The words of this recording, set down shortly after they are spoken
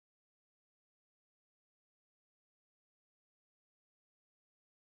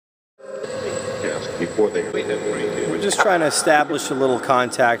before they clean it. We're just trying to establish a little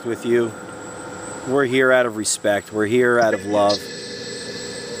contact with you. We're here out of respect. We're here out of love.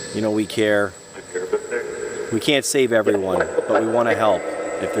 You know, we care. We can't save everyone, but we want to help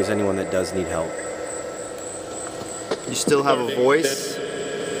if there's anyone that does need help. You still have a voice.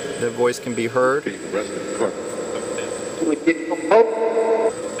 That voice can be heard.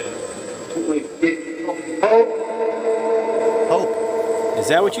 Hope. Is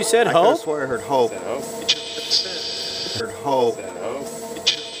that what you said, I hope? I swear I heard hope. I heard hope.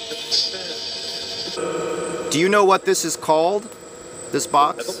 Do you know what this is called? This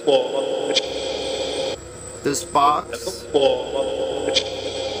box? This box?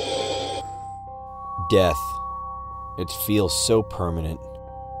 Death. It feels so permanent.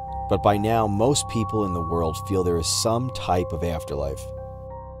 But by now, most people in the world feel there is some type of afterlife.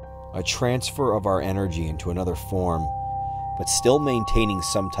 A transfer of our energy into another form, but still maintaining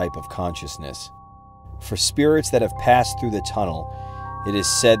some type of consciousness. For spirits that have passed through the tunnel, it is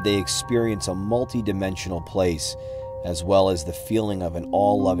said they experience a multi-dimensional place, as well as the feeling of an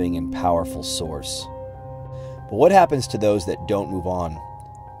all-loving and powerful source. But what happens to those that don't move on,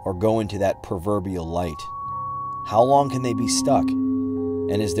 or go into that proverbial light? How long can they be stuck?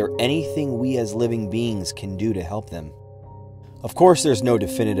 And is there anything we as living beings can do to help them? Of course, there's no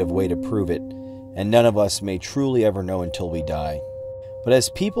definitive way to prove it, and none of us may truly ever know until we die. But as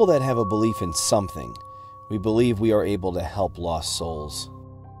people that have a belief in something, we believe we are able to help lost souls.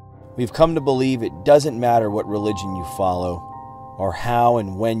 We've come to believe it doesn't matter what religion you follow, or how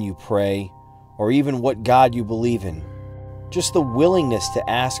and when you pray, or even what God you believe in. Just the willingness to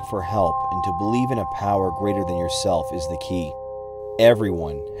ask for help and to believe in a power greater than yourself is the key.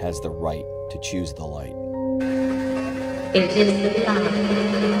 Everyone has the right to choose the light. It is the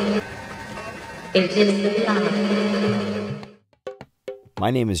light. It is the light. My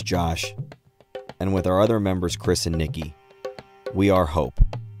name is Josh, and with our other members, Chris and Nikki, we are Hope,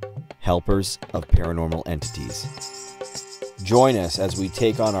 helpers of paranormal entities. Join us as we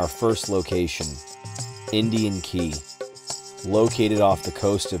take on our first location, Indian Key, located off the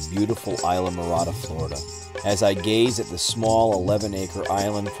coast of beautiful Islamorada, Florida. As I gaze at the small 11-acre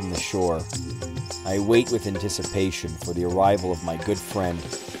island from the shore, I wait with anticipation for the arrival of my good friend,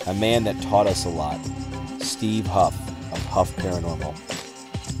 a man that taught us a lot, Steve Huff of Huff Paranormal,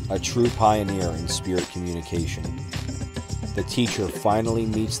 a true pioneer in spirit communication. The teacher finally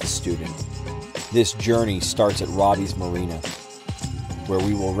meets the student. This journey starts at Robbie's Marina, where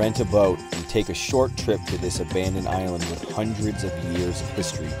we will rent a boat and take a short trip to this abandoned island with hundreds of years of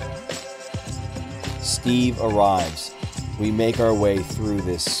history. Steve arrives. We make our way through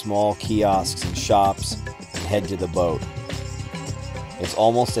this small kiosks and shops and head to the boat. It's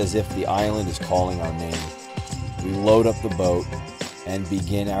almost as if the island is calling our name. We load up the boat and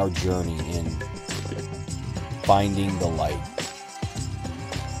begin our journey in finding the light.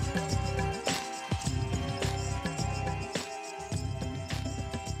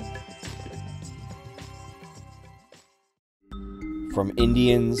 From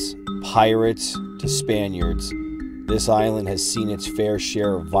Indians, pirates, to Spaniards, this island has seen its fair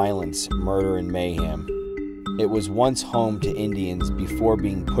share of violence, murder, and mayhem. It was once home to Indians before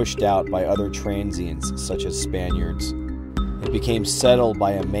being pushed out by other transients such as Spaniards. It became settled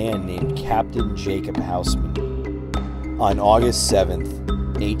by a man named Captain Jacob Houseman. On August 7th,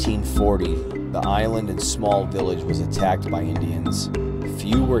 1840, the island and small village was attacked by Indians.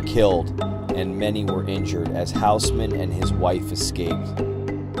 Few were killed, and many were injured as Houseman and his wife escaped.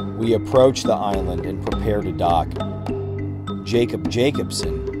 We approach the island and prepare to dock. Jacob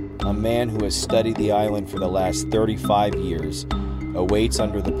Jacobson, a man who has studied the island for the last 35 years, awaits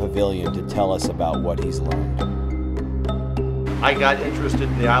under the pavilion to tell us about what he's learned. I got interested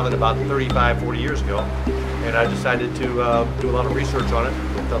in the island about 40 years ago, and I decided to do a lot of research on it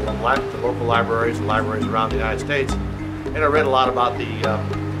with the local libraries and libraries around the United States. And I read a lot about the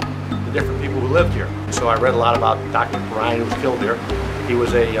different people who lived here. So I read a lot about Dr. Ryan, who was killed here. He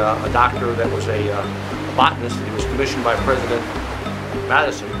was a doctor that was a botanist. He was commissioned by President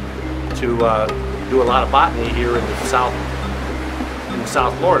Madison to do a lot of botany here in South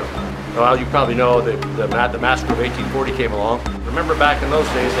Florida. Well, you probably know that the massacre of 1840 came along. Remember back in those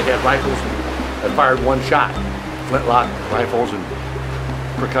days, they had rifles that fired one shot, flintlock rifles and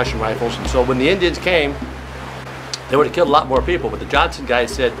percussion rifles. And so when the Indians came, they would have killed a lot more people. But the Johnson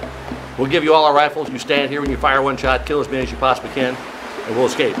guys said, "We'll give you all our rifles. You stand here when you fire one shot, kill as many as you possibly can, and we'll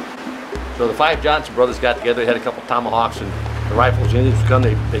escape." So the 5 Johnson brothers got together. They had a couple tomahawks and the rifles. The Indians would come.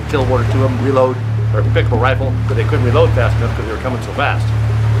 They'd kill 1 or 2 of them, reload, or pick up a rifle, but they couldn't reload fast enough because they were coming so fast.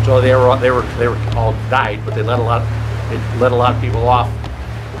 So they were all died, but they let a lot of people off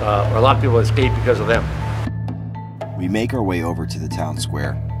or a lot of people escape because of them. We make our way over to the town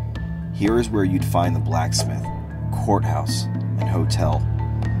square. Here is where you'd find the blacksmith, courthouse, and hotel.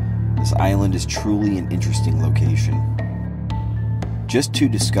 This island is truly an interesting location. Just to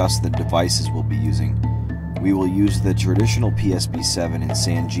discuss the devices we'll be using, we will use the traditional PSB-7 and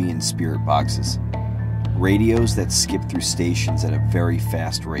Sangean spirit boxes, radios that skip through stations at a very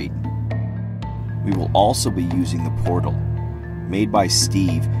fast rate. We will also be using the portal. Made by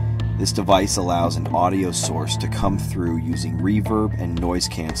Steve, this device allows an audio source to come through using reverb and noise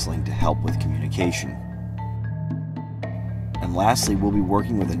canceling to help with communication. And lastly, we'll be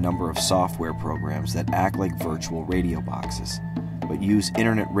working with a number of software programs that act like virtual radio boxes, but use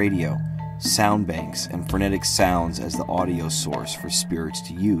internet radio, sound banks, and frenetic sounds as the audio source for spirits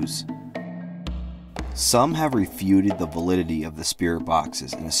to use. Some have refuted the validity of the spirit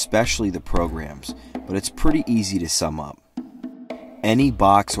boxes, and especially the programs, but it's pretty easy to sum up. Any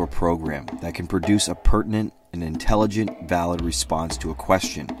box or program that can produce a pertinent and intelligent, valid response to a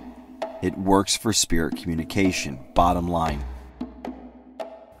question, it works for spirit communication, bottom line.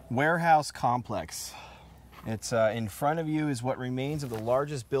 Warehouse complex. It's in front of you is what remains of the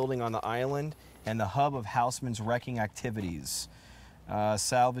largest building on the island and the hub of Houseman's wrecking activities.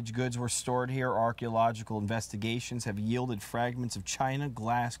 Salvage goods were stored here. Archaeological investigations have yielded fragments of china,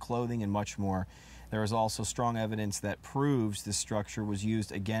 glass, clothing, and much more. There is also strong evidence that proves this structure was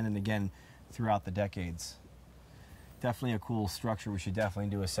used again and again throughout the decades. Definitely a cool structure. We should definitely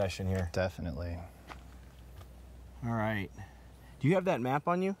do a session here. Definitely. All right. Do you have that map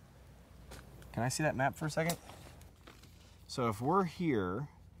on you? Can I see that map for a second? So if we're here,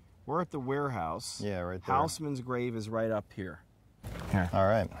 we're at the warehouse. Yeah, right there. Houseman's grave is right up here. Here. All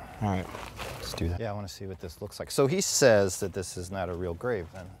right. All right. Let's do that. Yeah, I want to see what this looks like. So he says that this is not a real grave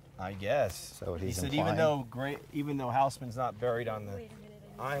then. I guess. So he said implying. even though Houseman's not buried on the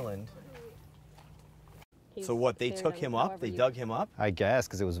island. So what, they took him up? They dug him up? I guess,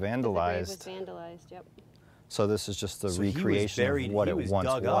 because it was vandalized. The grave was vandalized, yep. So this is just the So he was recreation buried- of what he it was once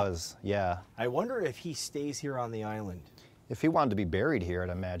dug up. was. Yeah. I wonder if he stays here on the island. If he wanted to be buried here, I'd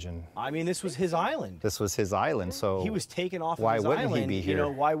imagine. I mean, this was his island. This was his island, so He was taken off why of his wouldn't island. he be here? You know,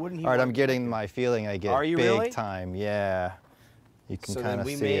 why wouldn't he? All right, want- I'm getting my feeling I get Are you big really? time. Yeah. You can So kind then of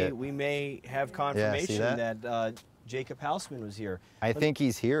we see may it. we may have see confirmation that? that Jacob Houseman was here. I think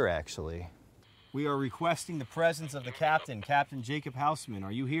he's here, actually. We are requesting the presence of the captain, Captain Jacob Houseman.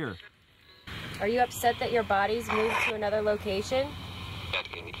 Are you here? Are you upset that your body's moved to another location?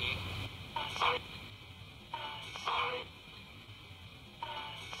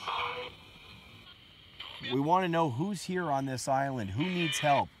 We want to know who's here on this island, who needs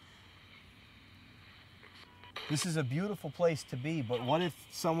help. This is a beautiful place to be, but what if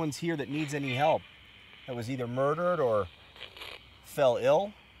someone's here that needs any help? That was either murdered or fell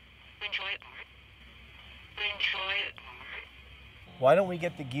ill? Why don't we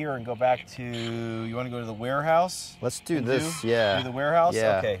get the gear and go back to, you want to go to the warehouse? Let's do And this, yeah. Do the warehouse?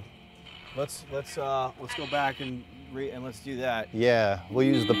 Yeah. Okay. Let's go back and let's do that. Yeah, we'll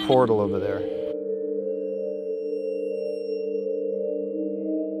use the portal over there.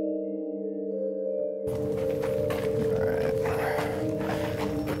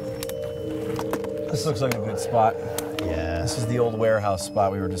 This looks like a good spot. Yeah. This is the old warehouse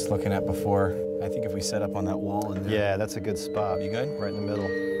spot we were just looking at before. I think if we set up on that wall in there. Yeah, that's a good spot. You good? Right in the middle.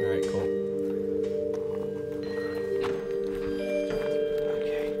 All right, cool.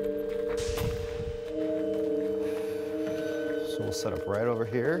 Okay. So we'll set up right over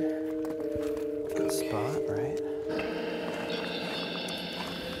here. Good spot, right?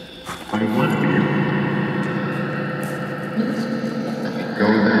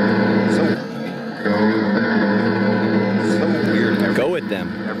 Go with them.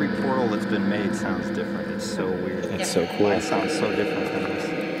 Every portal that's been made sounds different. It's so weird. It's so cool. Mine sounds so different from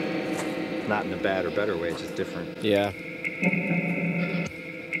this. Not in a bad or better way, it's just different. Yeah.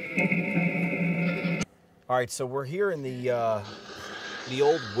 All right, so we're here in the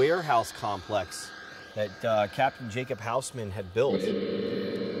old warehouse complex that Captain Jacob Houseman had built.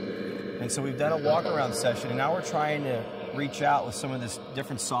 And so we've done a walk-around session, and now we're trying to reach out with some of this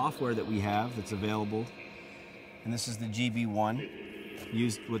different software that we have that's available. And this is the GB1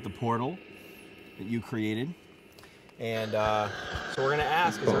 used with the portal that you created. And so we're going to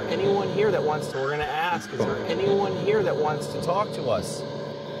ask, is there anyone here that wants to, talk to us?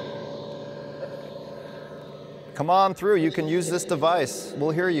 Come on through, you can use this device.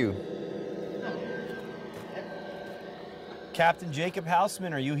 We'll hear you. Captain Jacob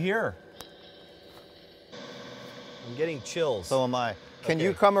Houseman, are you here? I'm getting chills. So am I. Can Okay.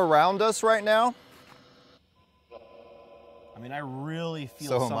 you come around us right now? mean, I really feel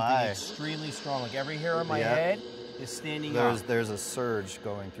So am something I. extremely strong. Like every hair on my head is standing up. There's a surge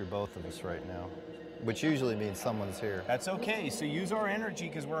going through both of us right now, which usually means someone's here. That's okay. So use our energy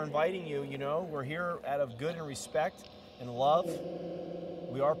because we're inviting you, you know. We're here out of good and respect and love.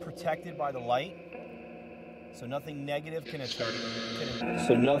 We are protected by the light. So nothing negative can attack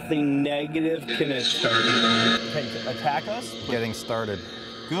us. Getting started.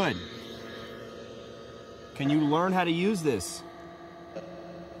 Good. Can you learn how to use this?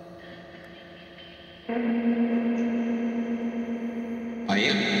 I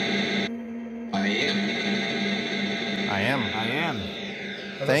am.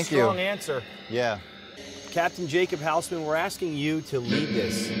 That's Thank a you. strong answer. Yeah. Captain Jacob Houseman, we're asking you to lead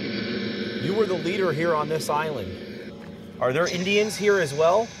this. You were the leader here on this island. Are there Indians here as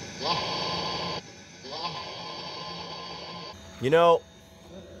well? You know,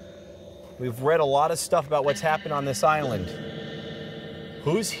 we've read a lot of stuff about what's happened on this island.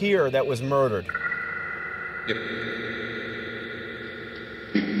 Who's here that was murdered?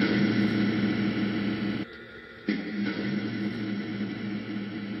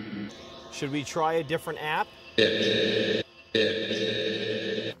 Should we try a different app?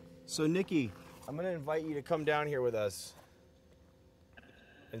 So Nikki, I'm going to invite you to come down here with us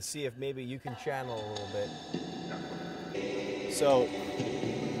and see if maybe you can channel a little bit. So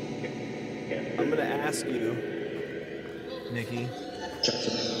I'm going to ask you, Nikki.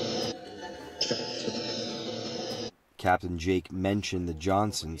 Captain Jake mentioned the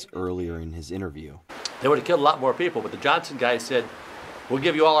Johnsons earlier in his interview. They would have killed a lot more people, but the Johnson guy said, we'll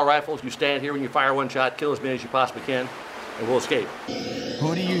give you all our rifles, you stand here when you fire one shot, kill as many as you possibly can, and we'll escape.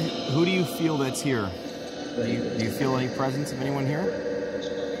 Who do you feel that's here? Do you feel any presence of anyone here?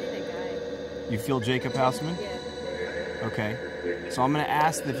 You feel Jacob Houseman? Yeah. Okay. So I'm going to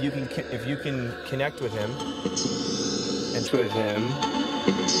ask if you can connect with him.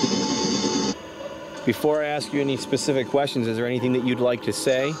 Before I ask you any specific questions, is there anything that you'd like to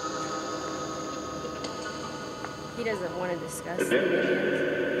say? He doesn't want to discuss the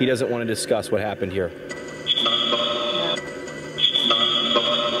Indians. He doesn't want to discuss what happened here.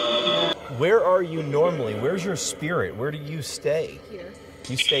 Where are you normally? Where's your spirit? Where do you stay? Here.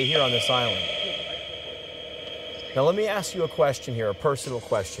 You stay here on this island. Now let me ask you a question here, a personal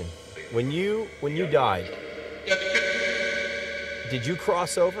question. When you died, did you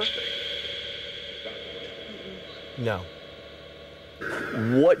cross over? No.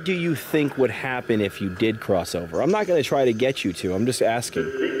 What do you think would happen if you did cross over? I'm not going to try to get you to. I'm just asking.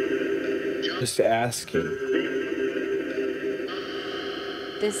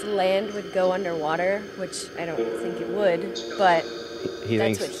 This land would go underwater, which I don't think it would, but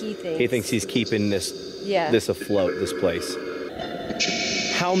that's what he thinks. He thinks he's keeping this afloat, this place.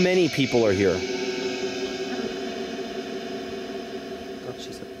 How many people are here?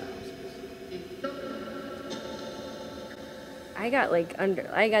 I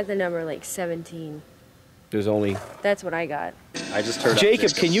got the number like 17. There's only... That's what I got. I just heard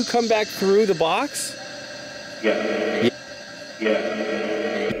Jacob, can you come back through the box?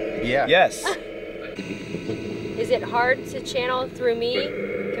 Yeah. Yes. Is it hard to channel through me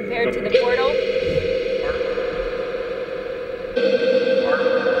compared to the portal?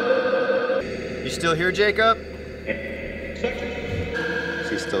 You still here, Jacob? Is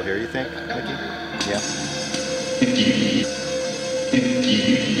he still here, you think, Nikki? Yeah.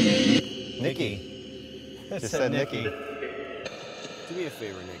 Nikki. Just said Nikki. Do me a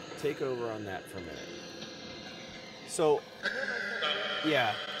favor, Nick. Take over on that for a minute. So,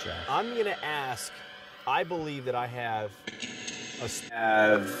 yeah, I'm going to ask, I believe that I have a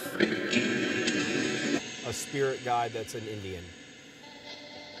spirit guide that's an Indian.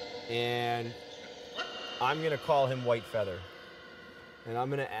 And I'm going to call him White Feather. And I'm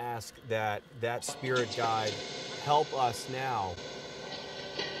going to ask that spirit guide help us now.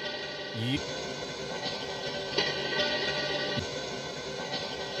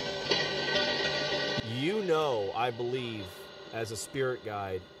 You know, I believe, as a spirit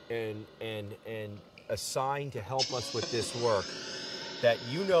guide and assigned to help us with this work, that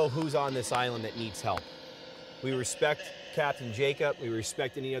you know who's on this island that needs help. We respect Captain Jacob, we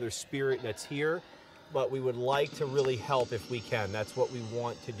respect any other spirit that's here, but we would like to really help if we can. That's what we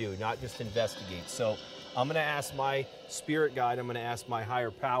want to do, not just investigate. So I'm going to ask my spirit guide, I'm going to ask my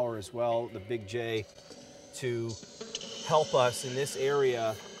higher power as well, the Big J, to help us in this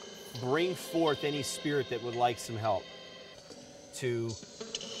area bring forth any spirit that would like some help. To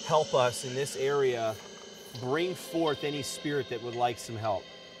help us in this area bring forth any spirit that would like some help.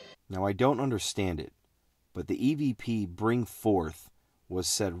 Now, I don't understand it, but the EVP, bring forth, was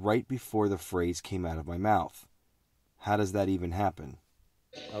said right before the phrase came out of my mouth. How does that even happen?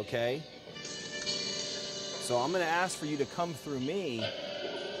 Okay? So I'm going to ask for you to come through me,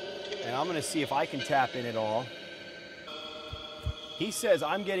 and I'm going to see if I can tap in at all. He says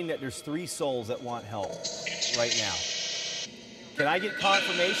I'm getting that there's 3 souls that want help right now. Can I get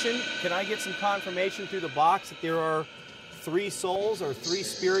confirmation? Can I get some confirmation through the box that there are 3 souls or 3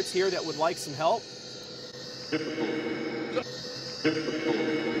 spirits here that would like some help?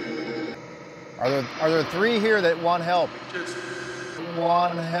 Are there 3 here that want help?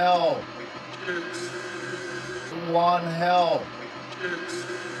 Want help. Want help.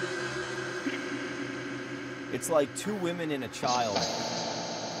 It's like 2 women and a child.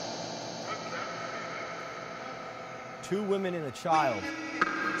 2 women and a child.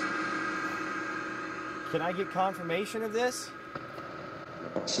 Can I get confirmation of this?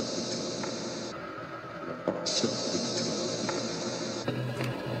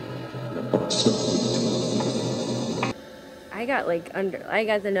 I got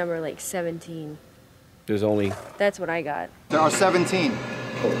the number like 17. There's only... That's what I got. There are 17.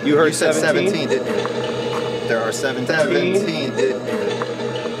 You heard said 17? 17, didn't you? There are 17, didn't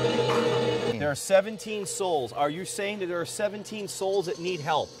you? There are 17 souls. Are you saying that there are 17 souls that need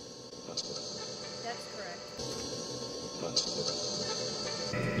help? That's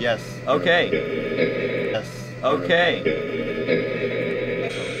correct. Yes. Okay. Yes. Okay.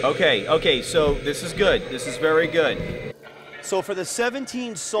 Okay, so this is good. This is very good. So for the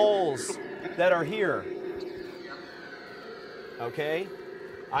 17 souls that are here, okay,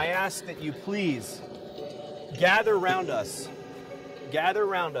 I ask that you please gather around us. Gather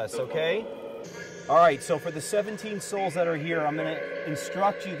around us, okay? All right, so for the 17 souls that are here, I'm going to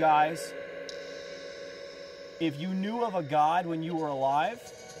instruct you guys. If you knew of a God when you were alive,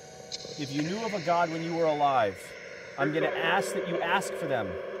 I'm going to ask that you ask for them.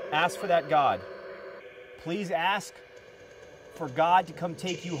 Ask for that God. Please ask for God to come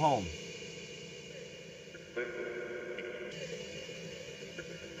take you home.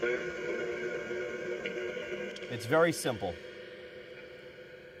 It's very simple.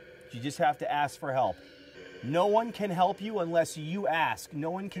 You just have to ask for help. No one can help you unless you ask.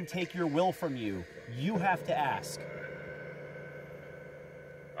 No one can take your will from you. You have to ask.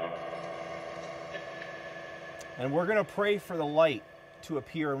 And we're going to pray for the light to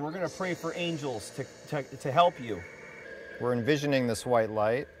appear, and we're going to pray for angels to help you. We're envisioning this white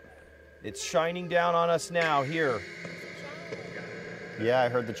light. It's shining down on us now, here. Yeah, I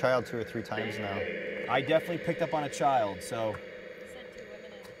heard the child 2 or 3 times now. I definitely picked up on a child, so... You said 2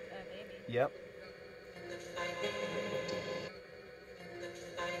 women and a baby. Yep.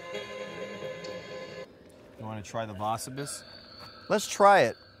 You want to try the Vasibus? Let's try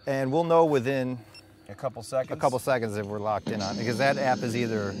it, and we'll know within a couple seconds. A couple seconds if we're locked in on it, because that app is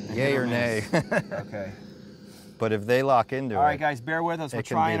either yay or nay. Okay. But if they lock into it, all right, guys, bear with us. We're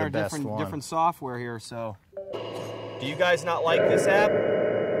trying our different software here. So, do you guys not like this app?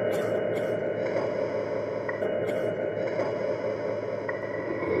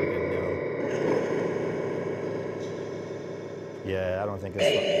 Yeah, I don't think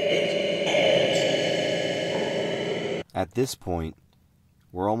it's... At this point,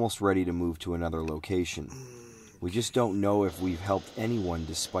 we're almost ready to move to another location. We just don't know if we've helped anyone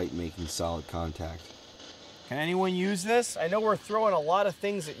despite making solid contact. Can anyone use this? I know we're throwing a lot of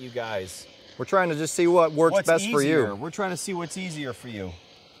things at you guys. We're trying to just see what works best for you. We're trying to see what's easier for you.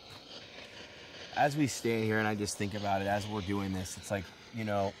 As we stand here and I just think about it as we're doing this, it's like, you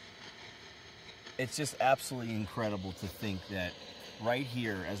know, it's just absolutely incredible to think that right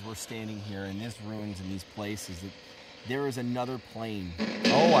here, as we're standing here in these ruins and these places, that there is another plane.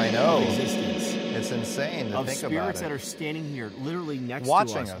 Oh, I know. Of existence. It's insane to think about it. Of spirits that are standing here, literally next to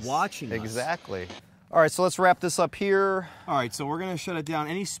watching us. Watching us. Exactly. All right, so let's wrap this up here. All right, so we're going to shut it down.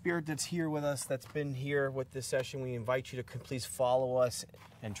 Any spirit that's here with us, that's been here with this session, we invite you to please follow us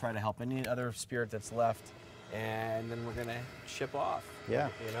and try to help any other spirit that's left. And then we're going to ship off. Yeah.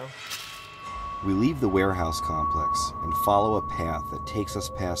 You know? We leave the warehouse complex and follow a path that takes us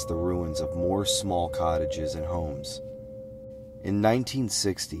past the ruins of more small cottages and homes. In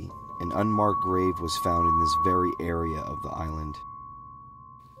 1960, an unmarked grave was found in this very area of the island.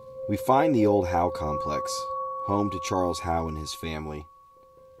 We find the old Howe complex, home to Charles Howe and his family.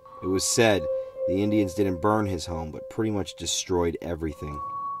 It was said the Indians didn't burn his home, but pretty much destroyed everything.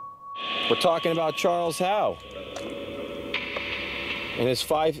 We're talking about Charles Howe and his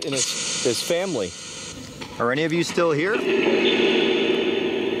family. Are any of you still here? Do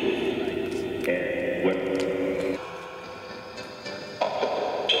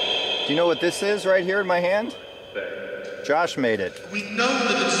you know what this is right here in my hand? Josh made it. We know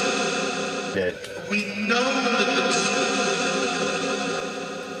that it's... Did. We know that it's...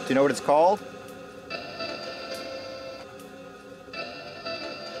 you know what it's called?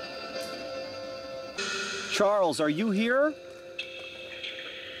 Charles, are you here?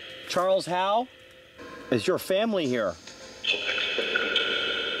 Charles Howe? Is your family here?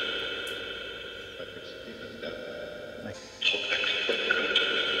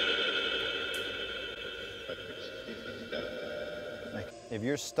 If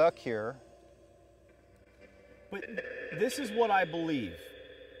you're stuck here... But this is what I believe.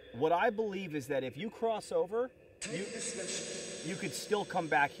 What I believe is that if you cross over, you could still come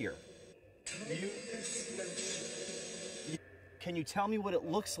back here. Can you tell me what it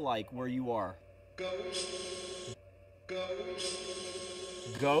looks like where you are? Ghosts.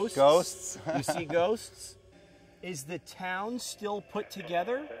 Ghosts? You see ghosts? Is the town still put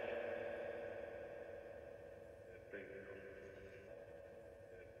together?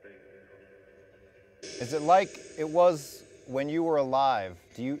 Is it like it was when you were alive?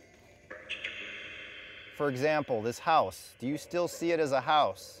 Do you... For example, this house, do you still see it as a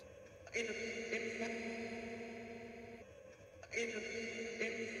house?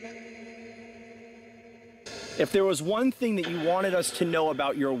 If there was one thing that you wanted us to know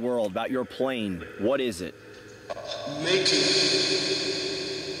about your world, about your plane, what is it?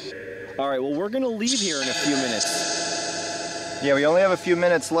 All right, well, we're going to leave here in a few minutes. Yeah, we only have a few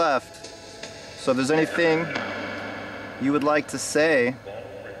minutes left. So if there's anything you would like to say...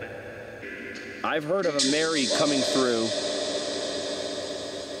 I've heard of a Mary coming through.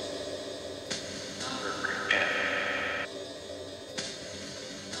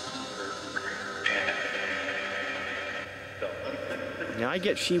 Yeah, I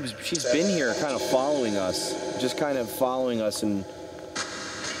get she's been here kind of following us, just kind of following us and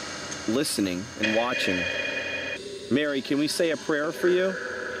listening and watching. Mary, can we say a prayer for you?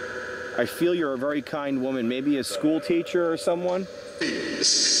 I feel you're a very kind woman, maybe a school teacher or someone?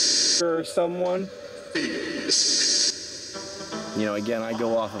 You know, again, I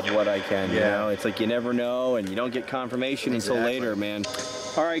go off of what I can, you know? It's like you never know, and you don't get confirmation until later, man.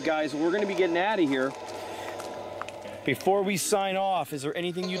 All right, guys, we're going to be getting out of here. Before we sign off, is there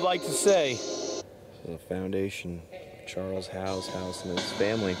anything you'd like to say? The foundation, Charles Howe's house and his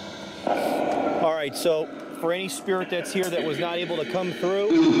family. All right, so for any spirit that's here that was not able to come through,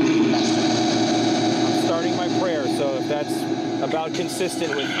 I'm starting my prayer, so if that's about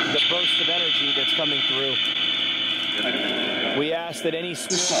consistent with the burst of energy that's coming through, we ask that any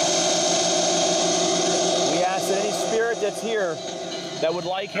spirit that's here that would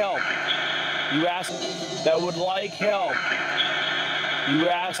like help, you ask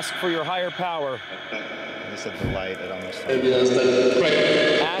for your higher power. You said the light, it almost...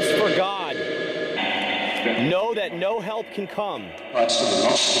 Ask for God. Know that no help can come.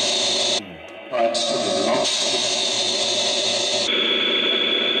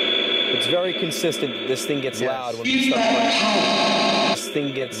 It's very consistent that this thing gets loud when we start playing. This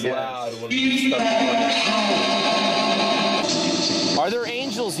thing gets loud when we start playing. Are there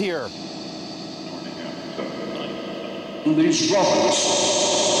angels here? These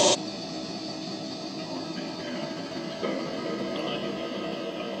robbers.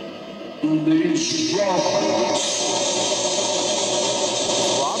 These robbers.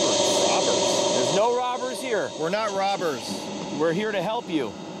 Robbers. There's no robbers here. We're not robbers. We're here to help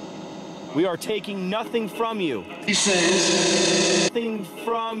you. We are taking nothing from you. He says. Nothing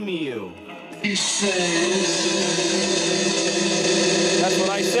from you. He says. That's what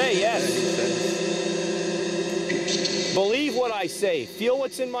I say, yes. Believe what I say. Feel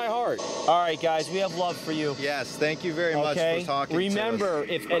what's in my heart. All right, guys, we have love for you. Yes, thank you very much for talking Remember,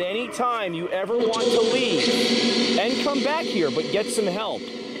 to us. if at any time you ever want to leave and come back here but get some help,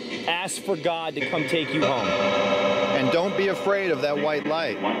 ask for God to come take you home. And don't be afraid of that white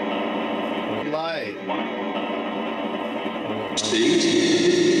light.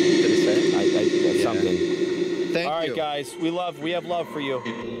 Something. Thank you. All right, guys, we have love for you.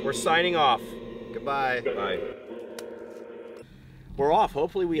 We're signing off. Goodbye. Bye. We're off.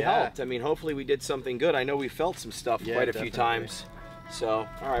 Hopefully we helped. I mean, hopefully we did something good. I know we felt some stuff quite a few times. So,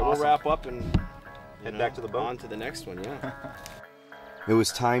 all right, we'll wrap up and head back to the boat. On to the next one, yeah. It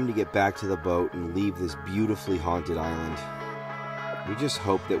was time to get back to the boat and leave this beautifully haunted island. We just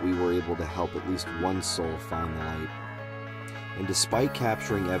hope that we were able to help at least one soul find the light. And despite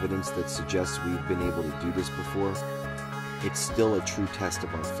capturing evidence that suggests we've been able to do this before, it's still a true test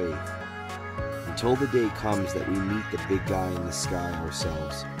of our faith. Until the day comes that we meet the big guy in the sky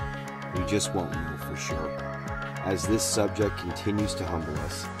ourselves, we just won't know for sure. As this subject continues to humble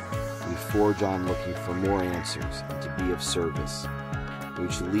us, we forge on looking for more answers and to be of service,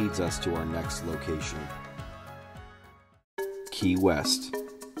 which leads us to our next location, Key West.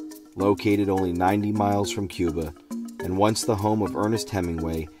 Located only 90 miles from Cuba, and once the home of Ernest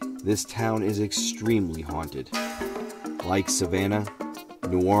Hemingway, this town is extremely haunted. Like Savannah,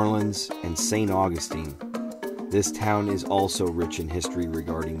 New Orleans, and St. Augustine, this town is also rich in history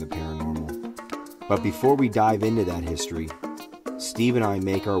regarding the paranormal. But before we dive into that history, Steve and I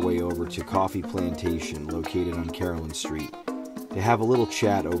make our way over to Coffee Plantation, located on Carolyn Street, to have a little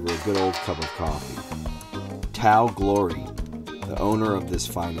chat over a good old cup of coffee. Tao Glory, the owner of this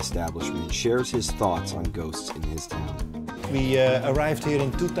fine establishment, shares his thoughts on ghosts in his town. We arrived here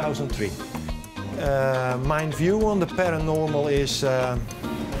in 2003. My view on the paranormal is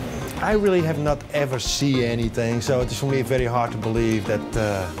I really have not ever seen anything, so it is for me very hard to believe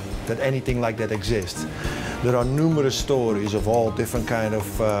that anything like that exists. There are numerous stories of all different kind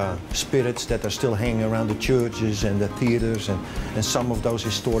of spirits that are still hanging around the churches and the theaters and some of those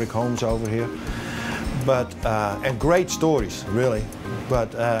historic homes over here. But, and great stories, really.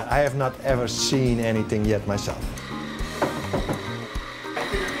 But I have not ever seen anything yet myself.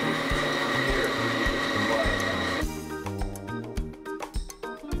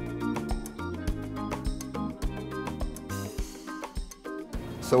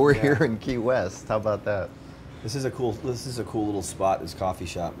 So we're here in Key West. How about that? This is a cool little spot, this coffee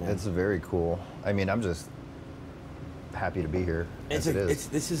shop, man. It's very cool. I mean, I'm just happy to be here. This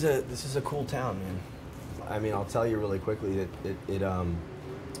is a cool town, man. I mean, I'll tell you really quickly that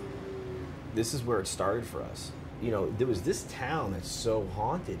this is where it started for us. You know, there was this town that's so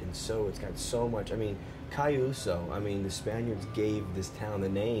haunted and so it's got so much. I mean, Cayuso. I mean, the Spaniards gave this town the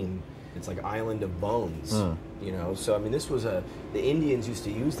name. It's like Island of Bones. You know, so I mean, this was the Indians used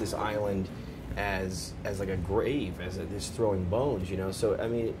to use this island as like a grave, just throwing bones. You know, so I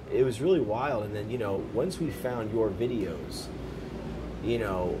mean, it was really wild. And then, you know, once we found your videos, you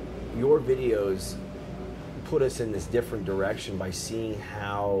know, your videos put us in this different direction by seeing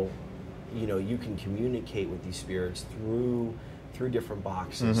how, you know, you can communicate with these spirits through different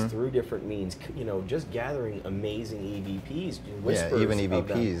boxes, through different means, you know, just gathering amazing EVPs, whispers, yeah, even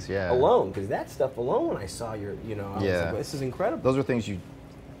EVPs, yeah, alone, because that stuff alone, when I saw your, you know, I was like, this is incredible. Those are things you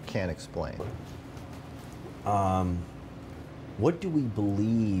can't explain. What do we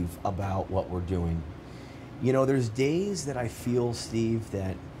believe about what we're doing? You know, there's days that I feel, Steve,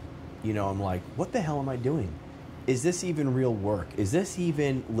 that, you know, I'm like, what the hell am I doing? Is this even real work? Is this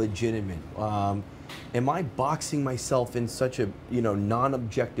even legitimate? Am I boxing myself in such a, you know,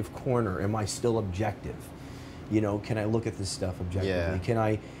 non-objective corner? Am I still objective? You know, can I look at this stuff objectively? Yeah. Can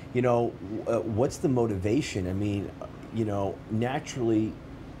I, you know, what's the motivation? I mean, you know, naturally,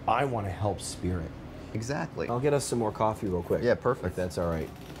 I want to help spirit. Exactly. I'll get us some more coffee real quick. Yeah, perfect. If that's all right.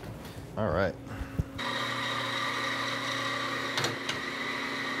 All right.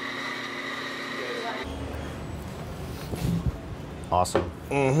 Awesome.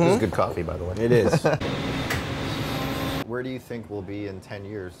 This is good coffee, by the way. It is. Where do you think we'll be in 10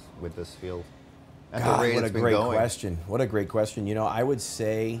 years with this field? At God, the rate what a it's been great going? question. What a great question. You know, I would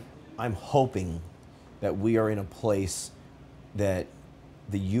say I'm hoping that we are in a place that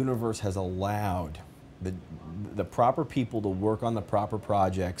the universe has allowed the proper people to work on the proper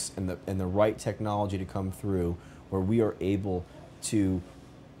projects and the right technology to come through, where we are able to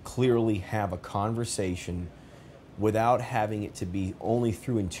clearly have a conversation without having it to be only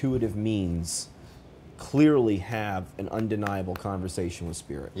through intuitive means, clearly have an undeniable conversation with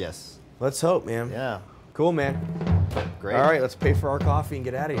spirit. Yes. Let's hope, man. Yeah. Cool, man. Great. All right, let's pay for our coffee and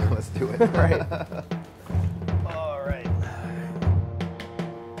get out of here. Let's do it. All right. All right.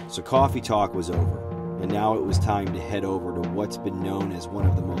 So coffee talk was over, and now it was time to head over to what's been known as one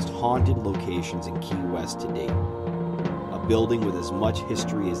of the most haunted locations in Key West to date. A building with as much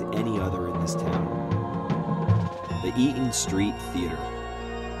history as any other in this town. The Eaton St Theatre,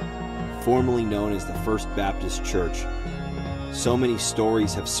 formerly known as the First Baptist Church. So many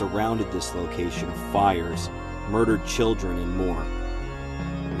stories have surrounded this location of fires, murdered children, and more.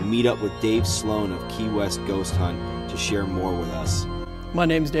 We meet up with Dave Sloan of Key West Ghost Hunt to share more with us. My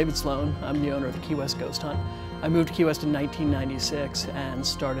name's David Sloan. I'm the owner of the Key West Ghost Hunt. I moved to Key West in 1996 and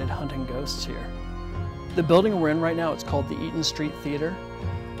started hunting ghosts here. The building we're in right now, it's called the Eaton St Theatre.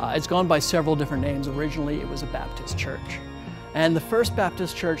 It's gone by several different names. Originally, it was a Baptist church. And the First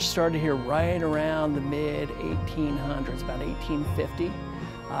Baptist Church started here right around the mid-1800s, about 1850.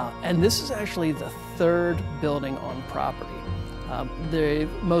 And this is actually the third building on property.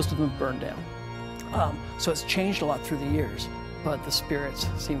 Most of them burned down. So it's changed a lot through the years, but the spirits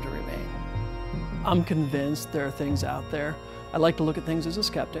seem to remain. I'm convinced there are things out there. I like to look at things as a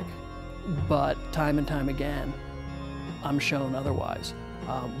skeptic, but time and time again, I'm shown otherwise.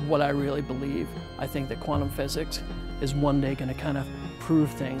 What I really believe, I think that quantum physics is one day going to kind of prove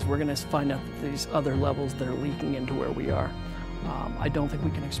things. We're going to find out that these other levels that are leaking into where we are. I don't think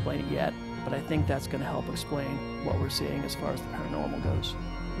we can explain it yet, but I think that's going to help explain what we're seeing as far as the paranormal goes.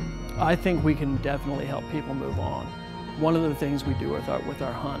 I think we can definitely help people move on. One of the things we do with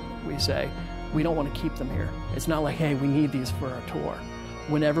our hunt, we say, we don't want to keep them here. It's not like, hey, we need these for our tour.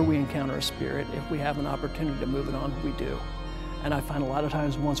 Whenever we encounter a spirit, if we have an opportunity to move it on, we do. And I find a lot of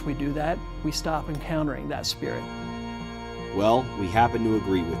times once we do that, we stop encountering that spirit. Well, we happen to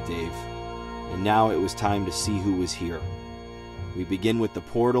agree with Dave. And now it was time to see who was here. We begin with the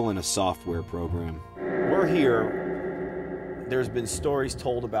portal and a software program. We're here. There's been stories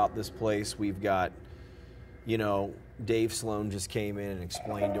told about this place. We've got, you know, Dave Sloan just came in and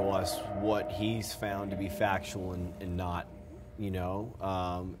explained to us what he's found to be factual and not, you know.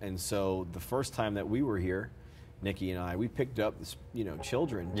 And so the first time that we were here, Nikki and I, we picked up this, you know,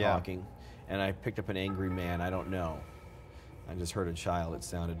 children talking, and I picked up an angry man. I don't know. I just heard a child, it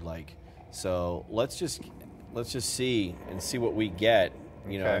sounded like. So let's just see what we get.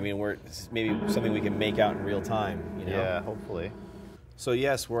 You know, I mean, maybe something we can make out in real time, you know? Yeah, hopefully. So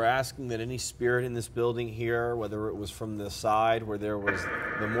yes, we're asking that any spirit in this building here, whether it was from the side where there was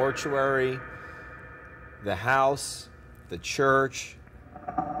the mortuary, the house, the church,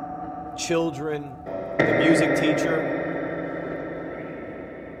 children, the music teacher,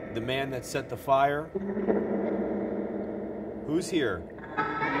 the man that set the fire, who's here?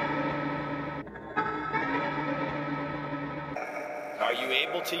 Are you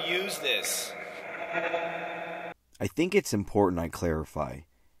able to use this? I think it's important I clarify.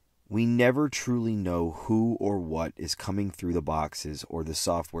 We never truly know who or what is coming through the boxes or the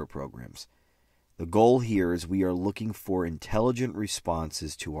software programs. The goal here is we are looking for intelligent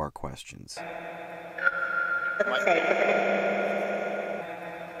responses to our questions.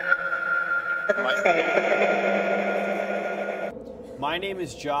 My name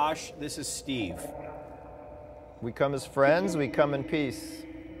is Josh. This is Steve. We come as friends, we come in peace.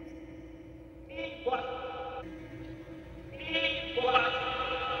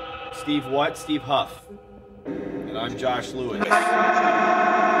 Steve what? Steve Huff. And I'm Josh Lewis. And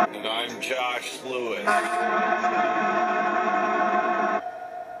I'm Josh Lewis.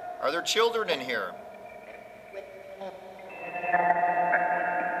 Are there children in here?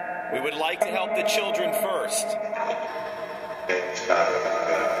 We would like to help the children first.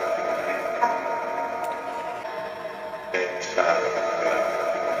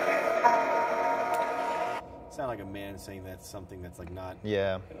 Sound like a man saying that's something that's like not.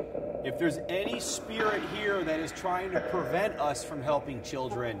 Yeah. If there's any spirit here that is trying to prevent us from helping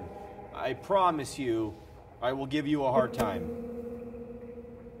children, I promise you, I will give you a hard time.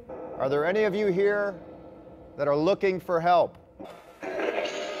 Are there any of you here that are looking for help?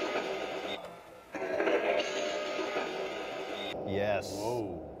 Yes.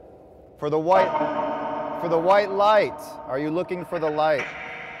 Whoa. For the white light. Are you looking for the light?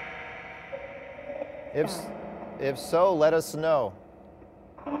 If so, let us know.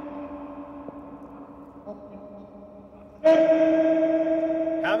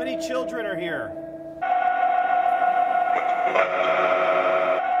 How many children are here?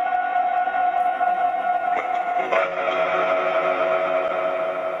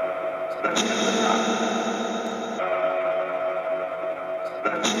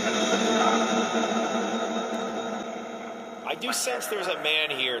 I do sense there's a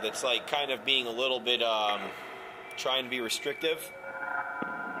man here that's like kind of being a little bit trying to be restrictive.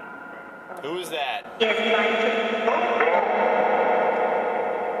 Who is that?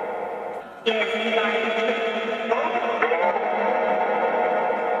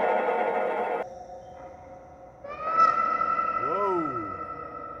 Whoa.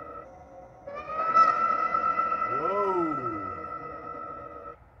 Whoa.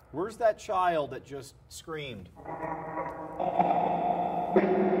 Where's that child that just screamed?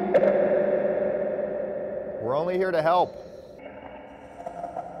 We're only here to help.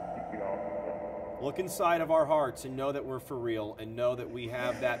 Look inside of our hearts and know that we're for real and know that we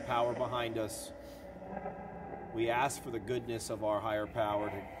have that power behind us. We ask for the goodness of our higher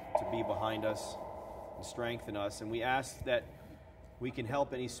power to be behind us and strengthen us. And we ask that we can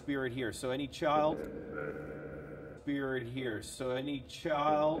help any spirit here. So any child, spirit here. So any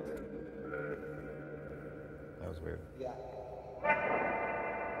child. That was weird.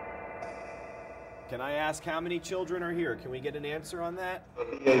 Can I ask how many children are here? Can we get an answer on that?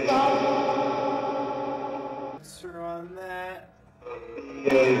 Answer on that.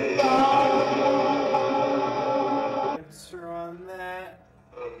 Answer on that.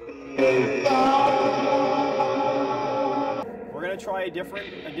 We're going to try a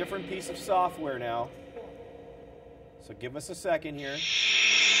different piece of software now. So give us a second here.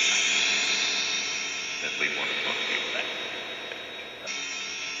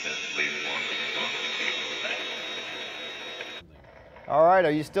 All right,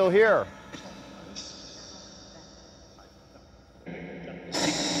 are you still here?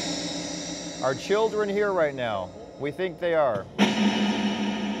 Are children here right now? We think they are.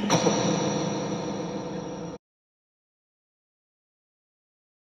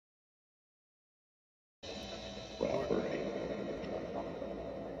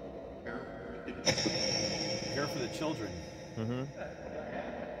 Here for the children. Mm-hmm.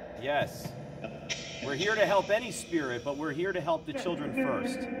 Yes. We're here to help any spirit, but we're here to help the children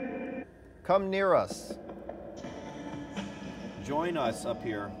first. Come near us. Join us up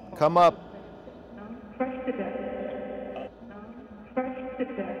here. Come up.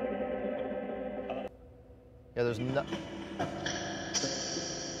 Yeah, there's nothing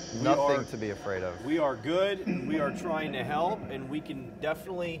to be afraid of. We are good, and we are trying to help, and we can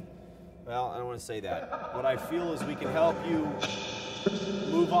definitely, well, I don't want to say that. What I feel is we can help you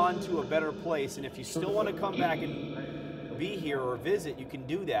move on to a better place, and if you still want to come back and be here or visit, you can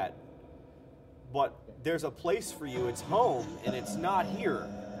do that. But there's a place for you. It's home, and it's not here.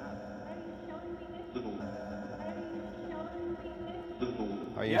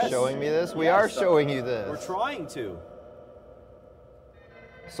 Are you showing me this? We are showing you this. We're trying to.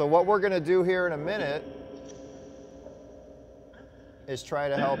 So what we're going to do here in a minute is try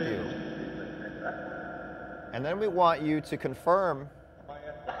to help you. And then we want you to confirm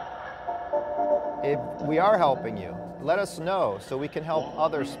if we are helping you. Let us know so we can help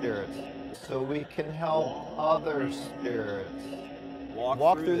other spirits. So we can help other spirits.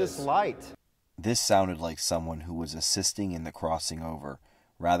 Walk through this light. This sounded like someone who was assisting in the crossing over,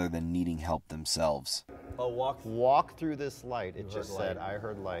 rather than needing help themselves. Oh, walk through this light. It just said, I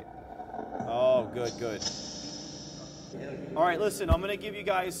heard light. Oh, good, good. All right, listen, I'm going to give you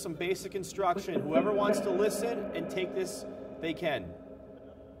guys some basic instruction. Whoever wants to listen and take this, they can.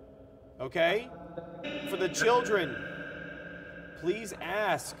 Okay? For the children, please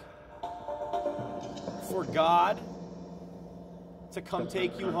ask for God to come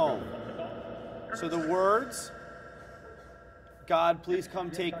take you home. So the words, God, please come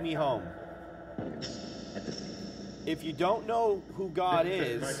take me home. If you don't know who God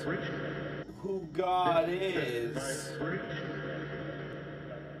is,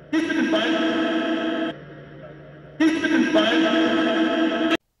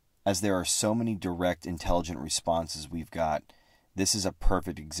 As there are so many direct, intelligent responses we've got, this is a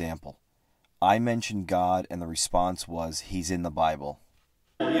perfect example. I mentioned God, and the response was, He's in the Bible.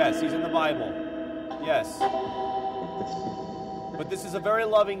 Yes, He's in the Bible. Yes. But this is a very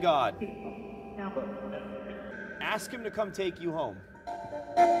loving God. Ask Him to come take you home.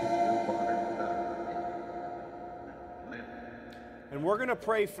 And we're going to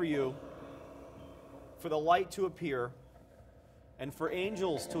pray for you, for the light to appear, and for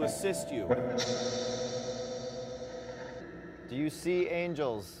angels to assist you. Do you see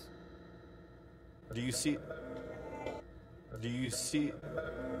angels? Do you see?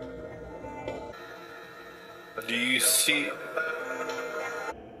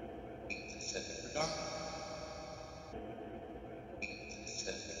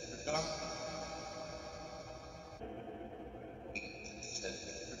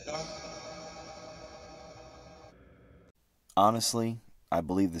 Honestly, I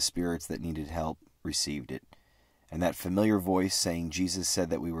believe the spirits that needed help received it. And that familiar voice saying Jesus said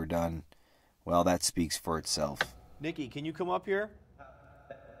that we were done, well, that speaks for itself. Nikki, can you come up here?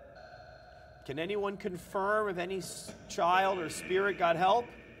 Can anyone confirm if any child or spirit got help?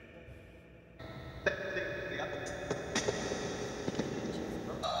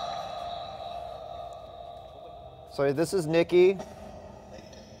 So this is Nikki.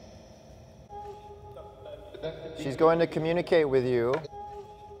 She's going to communicate with you.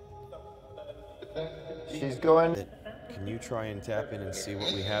 She's going... Can you try and tap in and see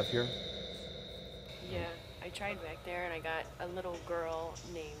what we have here? Yeah, I tried back there and I got a little girl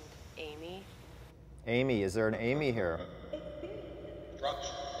named Amy. Amy, is there an Amy here?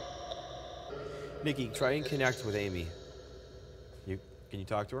 Nikki, try and connect with Amy. Can you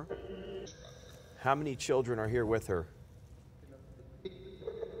talk to her? How many children are here with her?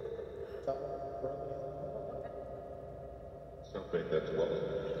 Something that's well.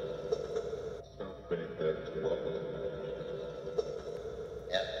 Something that's well.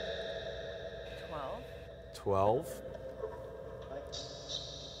 12.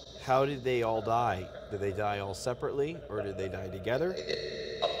 How did they all die? Did they die all separately, or did they die together?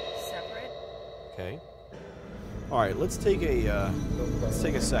 Separate. Okay. All right, let's take a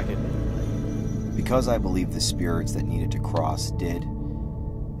second. Because I believe the spirits that needed to cross did,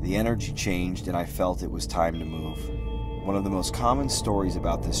 the energy changed and I felt it was time to move. One of the most common stories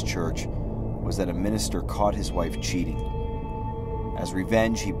about this church was that a minister caught his wife cheating. As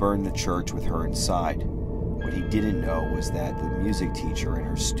revenge, he burned the church with her inside. What he didn't know was that the music teacher and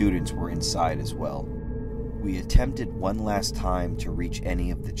her students were inside as well. We attempted one last time to reach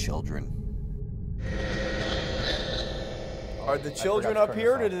any of the children. Are the children up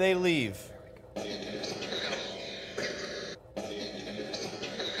here, or did they leave?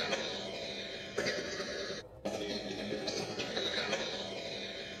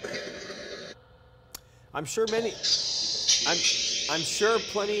 I'm sure many. I'm sure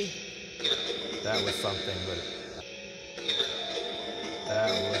plenty. That was something, but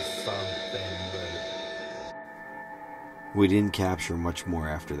We didn't capture much more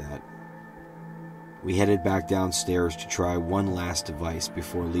after that. We headed back downstairs to try one last device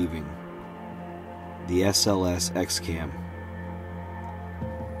before leaving. The SLS X-Cam.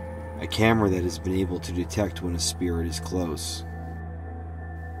 A camera that has been able to detect when a spirit is close.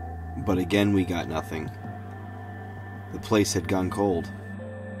 But again, we got nothing. The place had gone cold.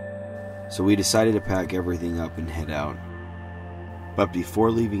 So we decided to pack everything up and head out. But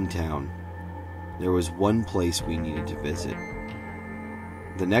before leaving town, there was one place we needed to visit.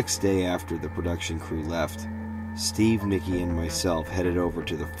 The next day after the production crew left, Steve, Nikki, and myself headed over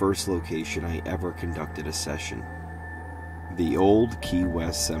to the first location I ever conducted a session. The old Key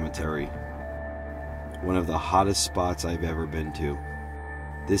West Cemetery. One of the hottest spots I've ever been to.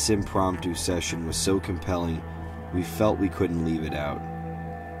 This impromptu session was so compelling, we felt we couldn't leave it out.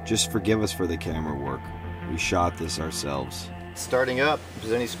 Just forgive us for the camera work. We shot this ourselves. starting up. If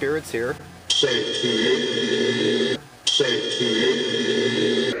there's any spirits here. Who's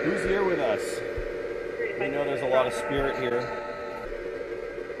here with us? We know there's a lot of spirit here.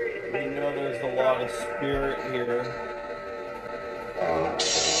 We know there's a lot of spirit here.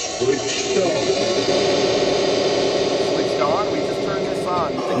 Switched on? We just turned this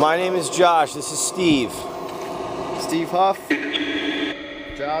on. My name is Josh. This is Steve. Steve Huff.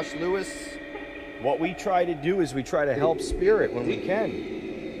 Josh Lewis. What we try to do is we try to help spirit when we can.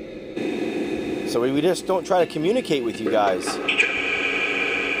 So we just don't try to communicate with you guys.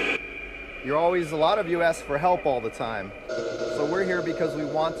 You're always, a lot of you ask for help all the time. So we're here because we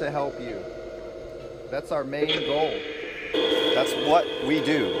want to help you. That's our main goal. That's what we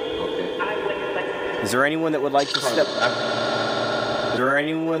do. Is there anyone that would like to step up? Is there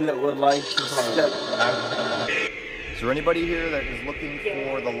anyone that would like to step up? Is there anybody here that is looking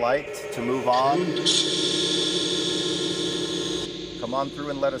for the light to move on? Come on through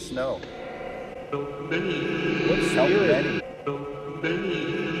and let us know. What's help Benny?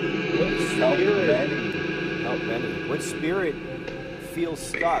 What's help Benny? Help Benny. What spirit feels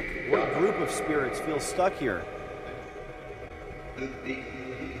stuck? What group of spirits feel stuck here?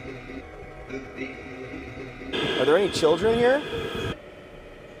 Are there any children here?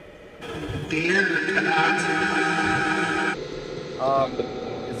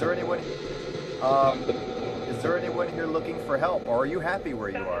 Is there anyone here looking for help, or are you happy where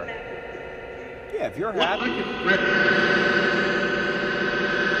you are? Yeah, if you're happy. If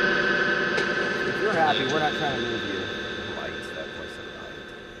you're happy, we're not trying to move you. Lights, that was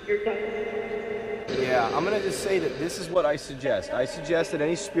a light. Yeah, I'm gonna just say that this is what I suggest. I suggest that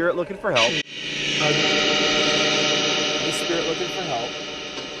any spirit looking for help,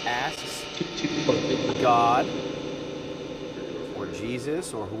 asks God or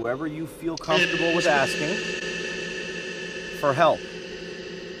Jesus or whoever you feel comfortable with asking for help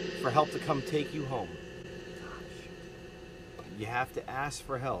to come take you home. You have to ask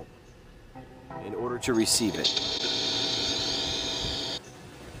for help in order to receive it.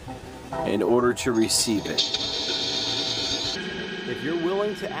 In order to receive it. If you're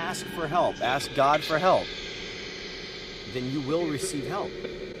willing to ask for help, ask God for help, then you will receive help.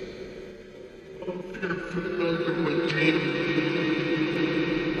 Oh,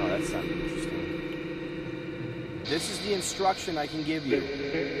 that sounded interesting. This is the instruction I can give you.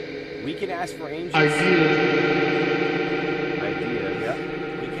 We can ask for angels. Idea, yeah.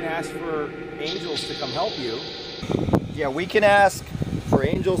 We can ask for angels to come help you. Yeah, we can ask for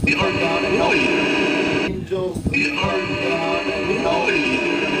angels to come down and help you. Angels to come down and help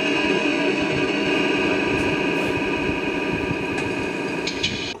you.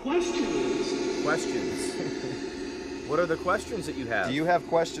 Questions. What are the questions that you have? Do you have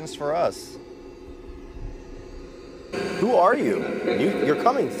questions for us? Who are you? You're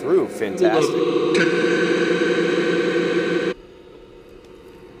coming through. Fantastic.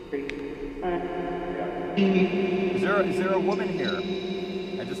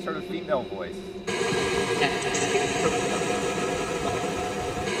 just heard a female voice.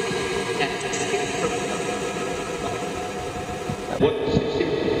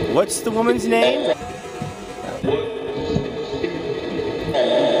 What's the woman's name?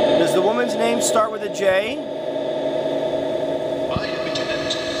 Does the woman's name start with a J?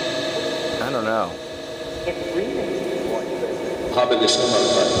 I don't know.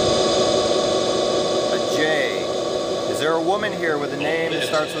 A J. Is there a woman here with a name that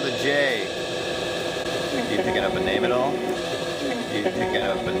starts with a J? You picking up a name at all? You picking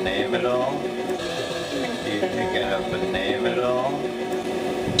up a name at all? You picking up a name at all?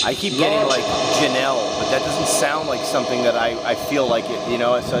 I keep getting like Janelle, but that doesn't sound like something that I feel like it, you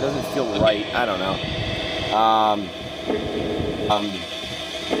know, so it doesn't feel right. I don't know.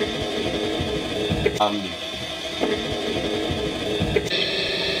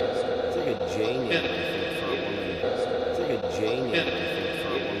 It's like a Jane name, I think, for a woman. It's like a Jane name, I think, for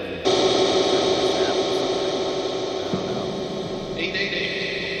a woman.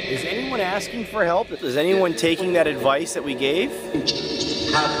 Is anyone asking for help? Is anyone taking that advice that we gave?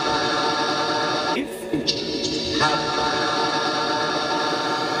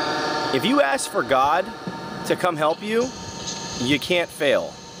 If you ask for God to come help you, you can't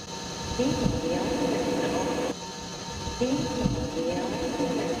fail.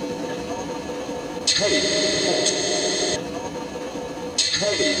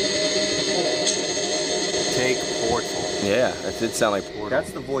 Take portal. Yeah, that did sound like portal.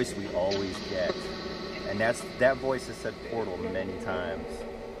 That's the voice we always get. And that voice has said portal many times.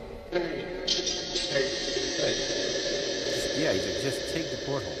 Yeah, he's like, just take the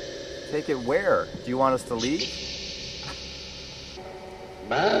portal. Take it where? Do you want us to leave?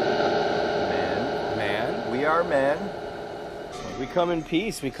 Man. We are men. We come in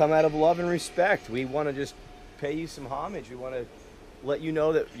peace. We come out of love and respect. We want to just pay you some homage. We want to let you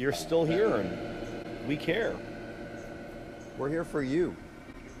know that you're still here and we care. We're here for you.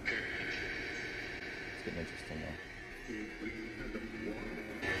 It's getting interesting now.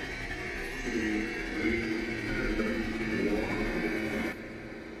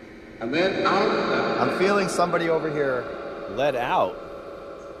 And then out. I'm feeling somebody over here. Let out.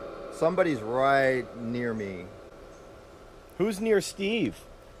 Somebody's right near me. Who's near Steve?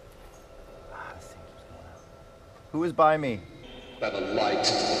 Who is by me? By the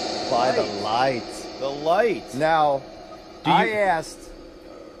light. By the light. The light. Now, I asked,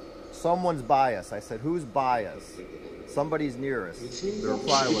 someone's by us. I said, who's by us? Somebody's near us. The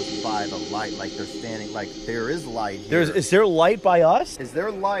reply was by the light, like they're standing, like there is light here. Is there light by us? Is there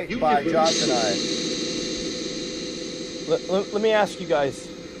light by Josh and I? Let me ask you guys.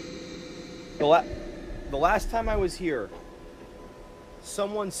 The last time I was here,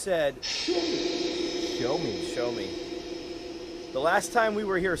 someone said, show me. The last time we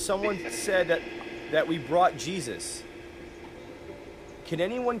were here, someone said that we brought Jesus. Can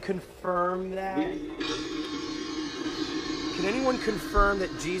anyone confirm that? Can anyone confirm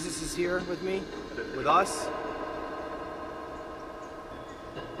that Jesus is here with me? With us?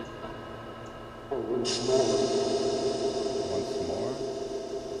 Once more.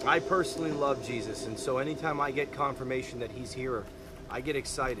 I personally love Jesus, and so anytime I get confirmation that he's here, I get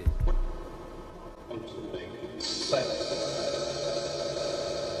excited.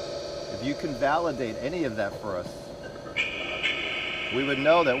 If you can validate any of that for us, we would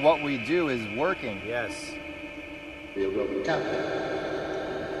know that what we do is working. Yes. Be a Roman Catholic.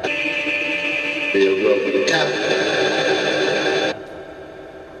 Be a Roman Catholic.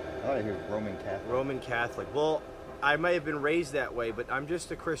 Oh, I hear Roman Catholic. Roman Catholic. Well, I may have been raised that way, but I'm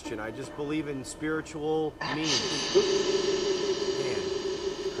just a Christian. I just believe in spiritual means. Man,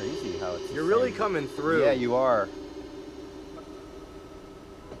 it's crazy how it's... You're really coming through. Yeah, you are.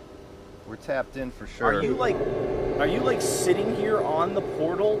 We're tapped in for sure. Are you like sitting here on the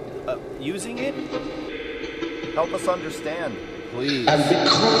portal, using it? Help us understand, please. And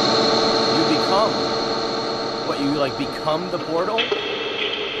become. You become. What, you like become the portal? That's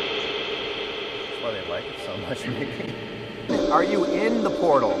why they like it so much, maybe. Are you in the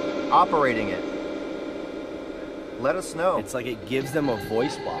portal, operating it? Let us know. It's like it gives them a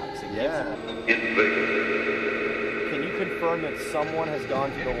voice box. Yeah. Can you confirm that someone has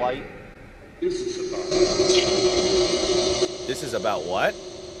gone to the light? This is about. This is about what?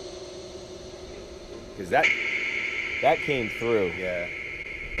 Because that came through. Yeah.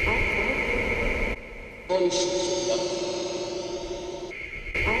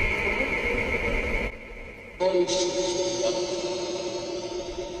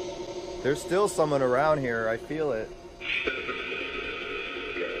 There's still someone around here. I feel it.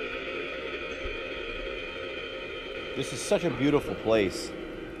 This is such a beautiful place.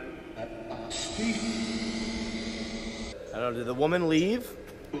 I don't know, did the woman leave?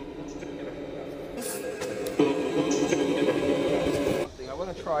 I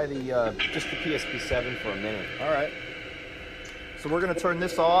want to try just the PSP-7 for a minute. All right. So we're going to turn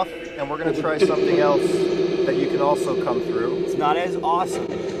this off, and we're going to try something else that you can also come through. It's not as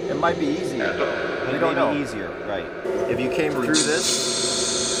awesome. It might be easier. But We it don't may know. be easier, right. If you came through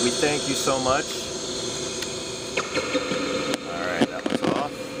this, we thank you so much. All right, that one's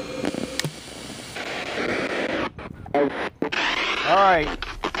off. All right.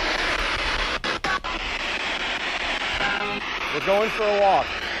 We're going for a walk.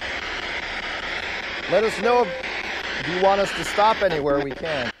 Let us know if you want us to stop anywhere we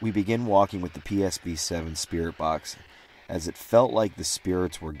can. We begin walking with the PSB-7 spirit box, as it felt like the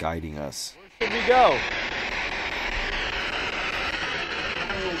spirits were guiding us. Where should we go?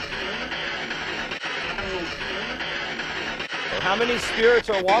 How many spirits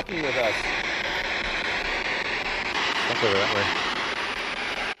are walking with us? Let's go that way.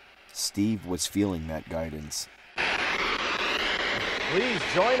 Steve was feeling that guidance. Please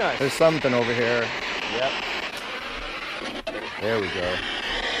join us. There's something over here. Yep. There we go.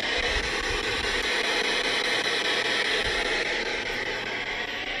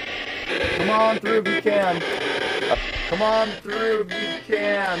 Come on through if you can. Come on through if you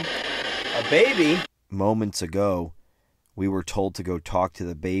can. A baby? Moments ago, we were told to go talk to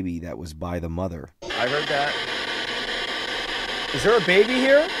the baby that was by the mother. I heard that. Is there a baby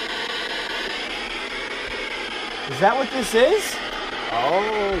here? Is that what this is?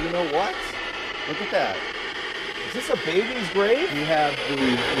 Oh, you know what? Look at that. Is this a baby's grave? You have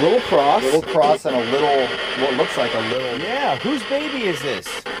the little cross and a little, what looks like a little... Yeah, whose baby is this?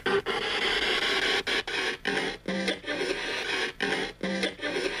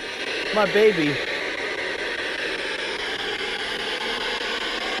 My baby.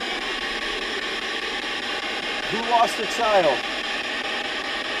 Who lost a child?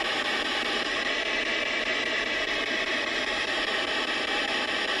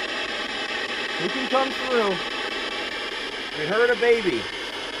 Who can come through? We heard a baby.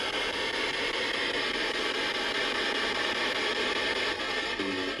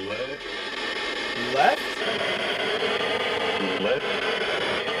 He left?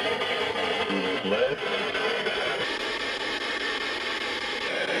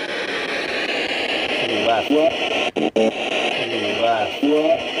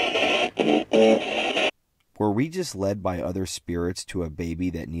 Were we just led by other spirits to a baby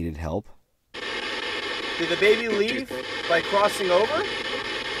that needed help? Did the baby leave by crossing over?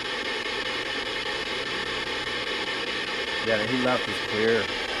 Yeah, he left is clear.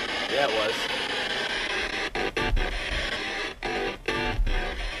 Yeah, it was.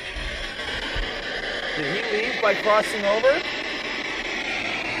 Did he leave by crossing over? I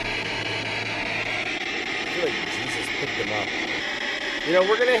feel like Jesus picked him up. You know,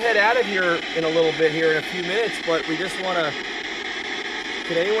 we're going to head out of here in a little bit here in a few minutes, but we just want to...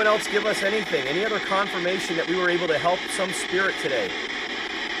 Can anyone else give us anything? Any other confirmation that we were able to help some spirit today?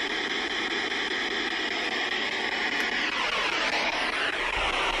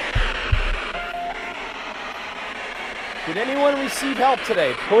 Did anyone receive help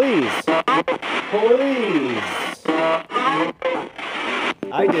today? Please. Please.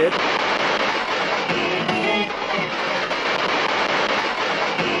 I did.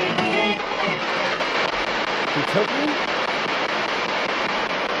 He took me?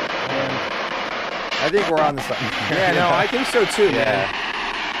 I think we're on to something. Yeah, no, I think so too, man.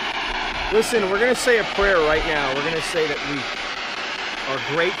 Listen, we're going to say a prayer right now. We're going to say that we are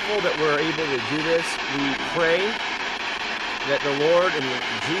grateful that we're able to do this. We pray that the Lord and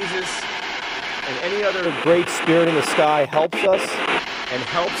Jesus and any other great spirit in the sky helps us and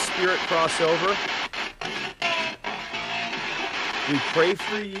helps spirit cross over. We pray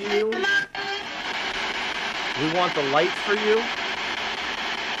for you. We want the light for you.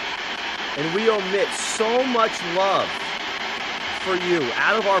 And we omit so much love for you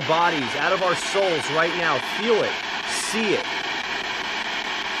out of our bodies, out of our souls right now. Feel it. See it.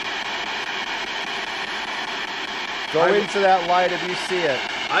 Go into that light if you see it.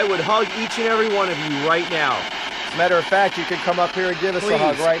 I would hug each and every one of you right now. As a matter of fact, you can come up here and give us a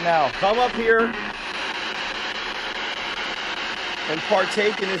hug right now. Come up here and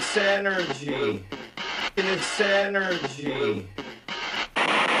partake in this energy. In this energy.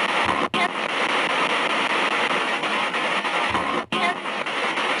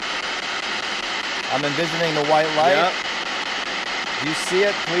 I'm envisioning the white light. Yep. If you see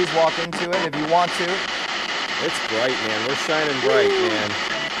it, please walk into it if you want to. It's bright, man. We're shining bright, man.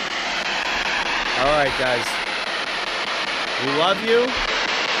 All right, guys. We love you.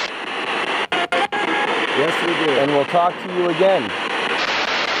 Yes, we do. And we'll talk to you again.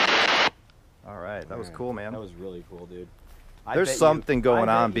 All right, that was cool, man. That was really cool, dude. There's something going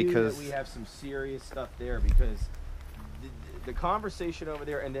on because we have some serious stuff there because the conversation over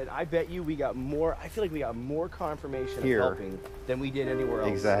there, and then I bet you we got more. I feel like we got more confirmation here of helping than we did anywhere else.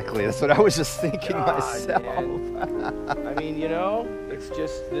 Exactly. That's what I was just thinking myself. I mean, you know, it's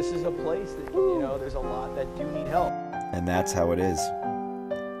just this is a place that there's a lot that do need help. And that's how it is.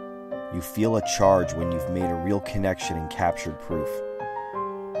 You feel a charge when you've made a real connection and captured proof.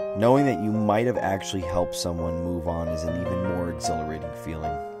 Knowing that you might have actually helped someone move on is an even more exhilarating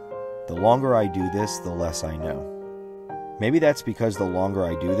feeling. The longer I do this, the less I know. Maybe that's because the longer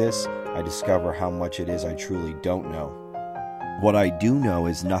I do this, I discover how much it is I truly don't know. What I do know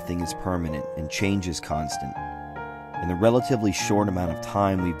is nothing is permanent and change is constant. In the relatively short amount of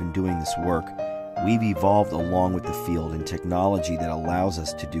time we've been doing this work, we've evolved along with the field and technology that allows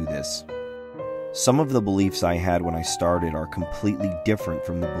us to do this. Some of the beliefs I had when I started are completely different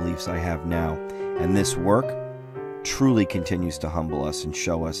from the beliefs I have now, and this work truly continues to humble us and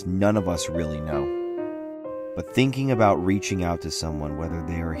show us none of us really know. But thinking about reaching out to someone, whether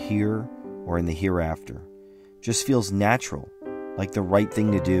they are here or in the hereafter, just feels natural, like the right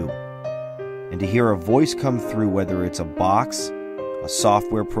thing to do. And to hear a voice come through, whether it's a box, a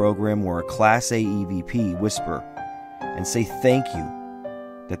software program, or a Class A EVP whisper, and say thank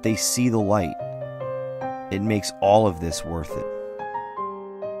you, that they see the light, it makes all of this worth it.